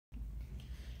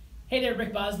Hey there,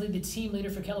 Rick Bosley, the team leader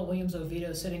for Keller Williams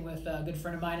Oviedo, sitting with a good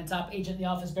friend of mine and top agent in the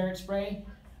office, Barrett Spray.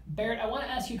 Barrett, I want to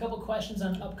ask you a couple questions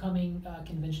on an upcoming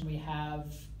convention we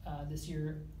have this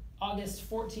year, August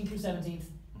 14th through 17th,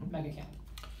 Mega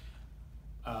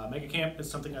Camp. Mega Camp is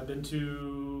something I've been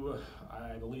to,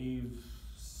 I believe,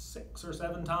 6 or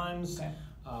 7 times. Okay.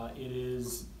 It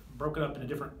is broken up into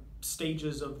different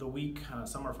stages of the week.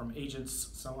 Some are from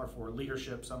agents, some are for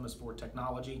leadership, some is for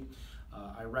technology.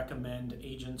 I recommend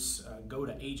agents go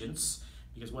to agents,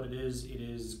 because what it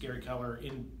is Gary Keller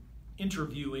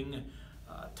interviewing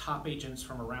top agents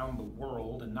from around the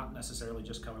world, and not necessarily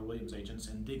just Keller Williams agents,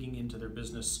 and digging into their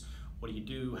business. What do you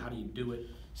do? How do you do it?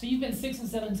 So you've been 6 and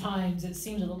 7 times. It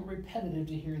seems a little repetitive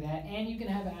to hear that, and you can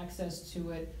have access to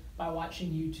it by watching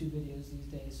YouTube videos these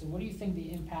days. So what do you think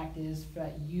the impact is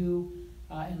that you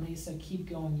and Lisa keep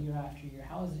going year after year?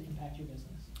 How does it impact your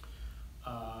business?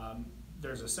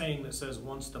 There's a saying that says,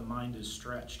 once the mind is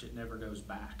stretched, it never goes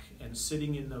back. And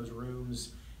sitting in those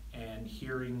rooms and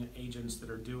hearing agents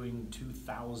that are doing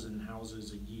 2,000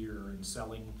 houses a year and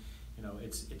selling, you know,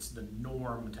 it's the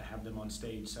norm to have them on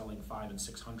stage selling 500 and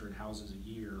 600 houses a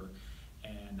year.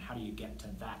 And how do you get to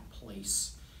that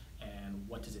place? And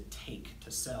what does it take to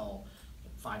sell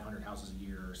 500 houses a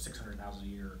year, 600 houses a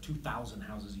year, 2,000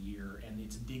 houses a year? And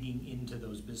it's digging into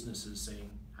those businesses, saying,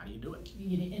 how do you do it?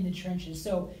 You get in the trenches.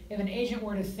 So if an agent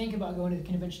were to think about going to a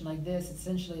convention like this,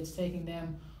 essentially it's taking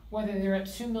them, whether they're at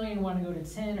 2 million and want to go to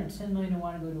 10 or 10 million and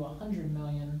want to go to 100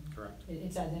 million. Correct.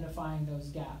 It's identifying those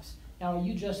gaps. Now, are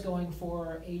you just going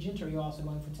for agent, or are you also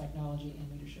going for technology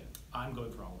and leadership? I'm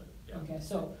going for all of it. Yeah. Okay,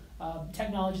 so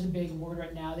technology is a big word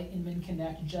right now. The Inman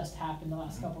Connect just happened the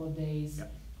last couple of days.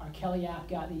 Yep. Our Kelly app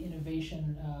got the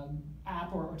innovation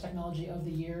app or technology of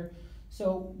the year.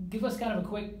 So give us kind of a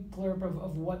quick blurb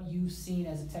of what you've seen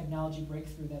as a technology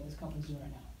breakthrough that this company's doing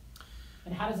right now.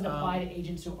 And how does it apply to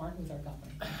agents who aren't with our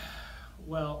company?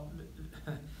 Well,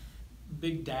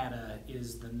 big data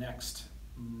is the next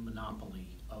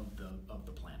monopoly of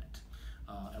the planet.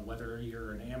 And whether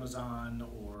you're an Amazon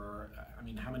or, I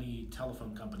mean, how many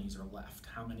telephone companies are left?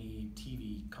 How many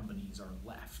TV companies are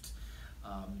left?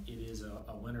 It is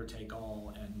a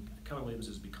winner-take-all, and Keller Williams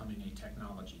is becoming a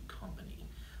technology company.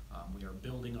 We are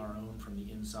building our own from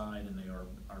the inside, and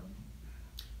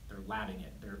they're labbing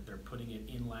it. They're putting it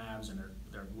in labs, and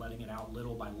they're letting it out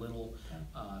little by little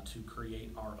to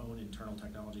create our own internal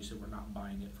technology, so we're not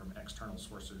buying it from external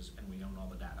sources, and we own all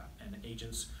the data. And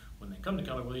agents, when they come to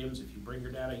Keller Williams, if you bring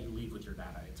your data, you leave with your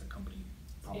data. It's a company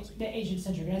policy. The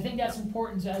agent-centric, and I think that's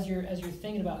important. So as you're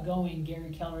thinking about going,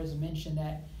 Gary Keller has mentioned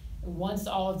that once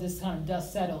all of this kind of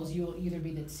dust settles, you'll either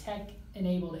be the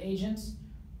tech-enabled agents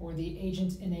or the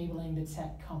agents enabling the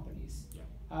tech companies. Yeah.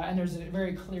 And there's a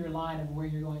very clear line of where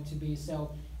you're going to be.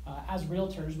 So as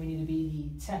realtors, we need to be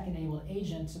the tech-enabled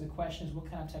agent. So the question is, what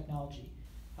kind of technology?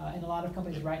 And a lot of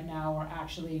companies right now are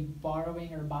actually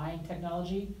borrowing or buying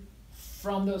technology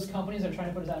from those companies that are trying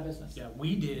to put us out of business. Yeah,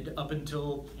 we did up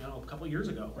until a couple of years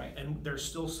ago. Right. And there's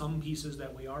still some pieces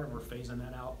that we are, and we're phasing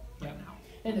that out right now.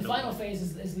 And the final phase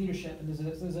is leadership, and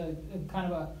there's a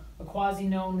kind of a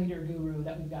quasi-known leader guru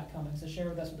that we've got coming. So share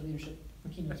with us what the leadership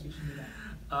keynote speech can do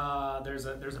that.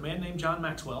 There's a man named John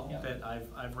Maxwell Yep. that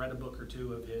I've read a book or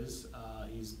two of his.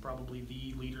 He's probably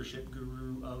the leadership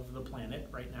guru of the planet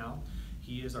right now.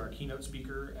 He is our keynote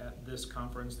speaker at this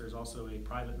conference. There's also a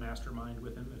private mastermind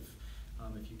with him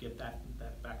if you get that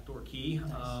backdoor key.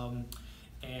 Nice.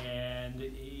 And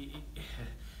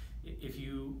if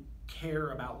you care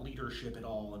about leadership at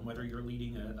all, and whether you're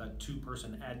leading a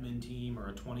 2-person admin team or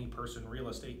a 20-person real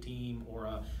estate team or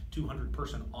a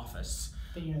 200-person office,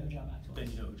 Then you know who John Maxwell is.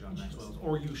 then you know who John Maxwell is,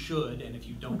 or you should. And if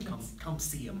you don't, come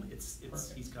see him.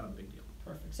 He's kind of a big deal.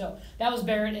 Perfect. So that was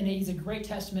Barrett, and he's a great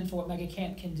testament for what Mega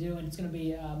Camp can do, and it's going to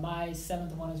be my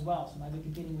 7th one as well. So I might be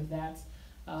competing with that.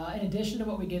 In addition to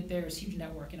what we get there is huge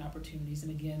networking opportunities,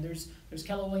 and again, there's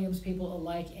Keller Williams people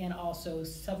alike, and also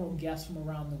several guests from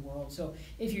around the world. So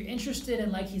if you're interested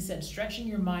in, like he said, stretching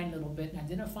your mind a little bit and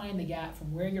identifying the gap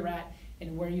from where you're at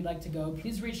and where you'd like to go,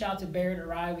 please reach out to Barrett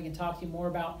or I. We can talk to you more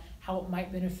about how it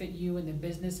might benefit you in the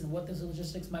business and what those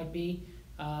logistics might be.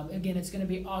 Again, it's going to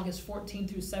be August 14th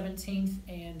through 17th,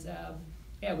 and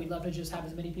yeah, we'd love to just have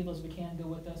as many people as we can go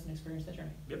with us and experience that journey.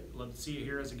 Yep, love to see you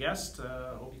here as a guest.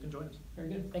 Hope you can join us. Very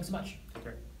good. Thanks so much. Take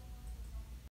care.